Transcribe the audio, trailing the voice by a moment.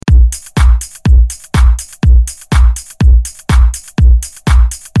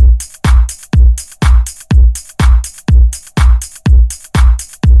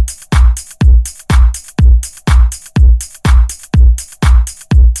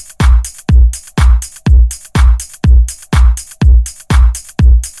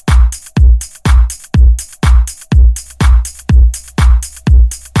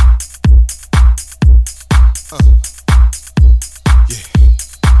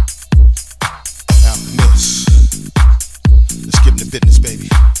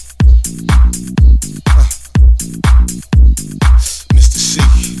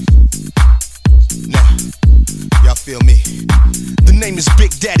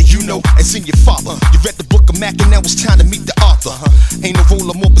daddy, you know, as in your father. You read the book of Mac and now it's time to meet the author. Ain't no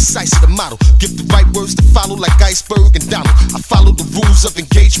roller more precise of the model. Give the right words to follow like Iceberg and Donald. I follow the rules of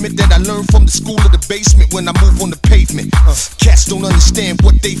engagement that I learned from the school of the basement when I move on the pavement. Cats don't understand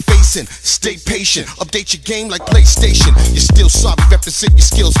what they facing. Stay patient, update your game like PlayStation. You're still sorry, represent your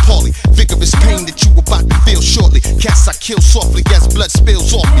skills poorly. Vigorous pain that you about to feel shortly. Cats I kill softly as blood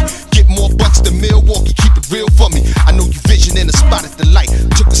spills off me. Get more bucks than Milwaukee, keep it real for me. I know you vision in a spot at the light.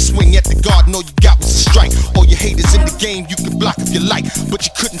 Took a swing at the garden, all you got was a strike. All your haters in the game, you can block if you like. But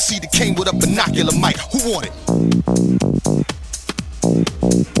you couldn't see the Kane with a binocular mic. Who want it?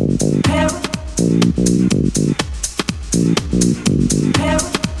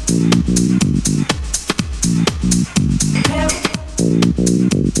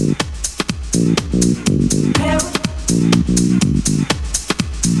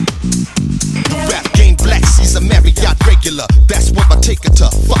 Rap game black, she's a Marriott regular. That's what I take her to.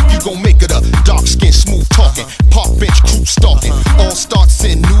 Fuck, you gon' make it a dark skin, smooth talking, park bench crew stalking. All starts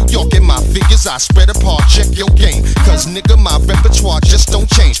in New York and my figures I spread apart. Check your game, cause nigga my repertoire just don't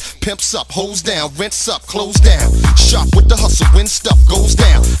change. Pimps up, hoes down, rents up, close down. Sharp with the hustle when stuff goes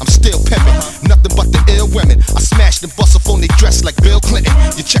down. I'm still pimping, nothing but the ill women. I smash and bust up on they dress like Bill Clinton.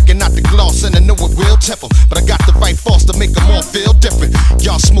 You're checking out the gloss and I know it will temper, but I got the right force to make them all feel different.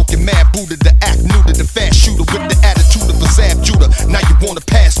 Y'all smoking mad Buddha, the act new to the fast shooter with the attitude of a Zab Judah. Now you wanna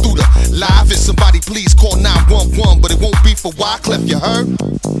pass through the live. If somebody please call 911, but it won't be for Wyclef, you heard?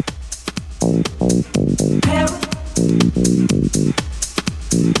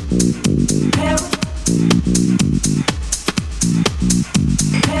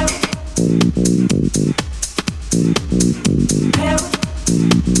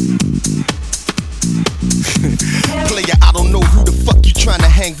 Player, I don't know who the fuck you tryna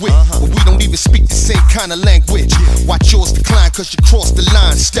hang with, but we don't even speak the same kind of language. Watch yours decline cause you crossed the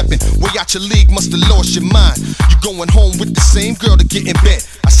line. Stepping way out your league, must have lost your mind. You going home with the same girl to get in bed.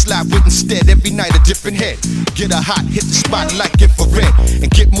 I slide with instead, every night a different head. Get her hot, hit the spot like infrared, and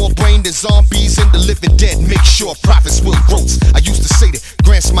get more brain than zombies and the living dead. Make sure profits will gross. I used to say that,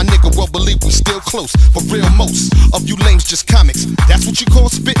 grants my nigga well believe we still close. For real, most of you lames just comics. That's what you call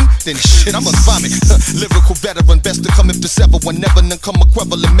spitting? Then shit, I'm a vomit. Lyrical veteran, best to come if this ever one. Never none come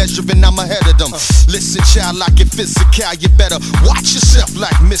equivalent measuring, I'm ahead of them. Listen, child, I get physical, you better watch yourself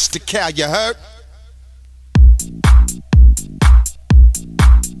like Mr. Cal, you heard?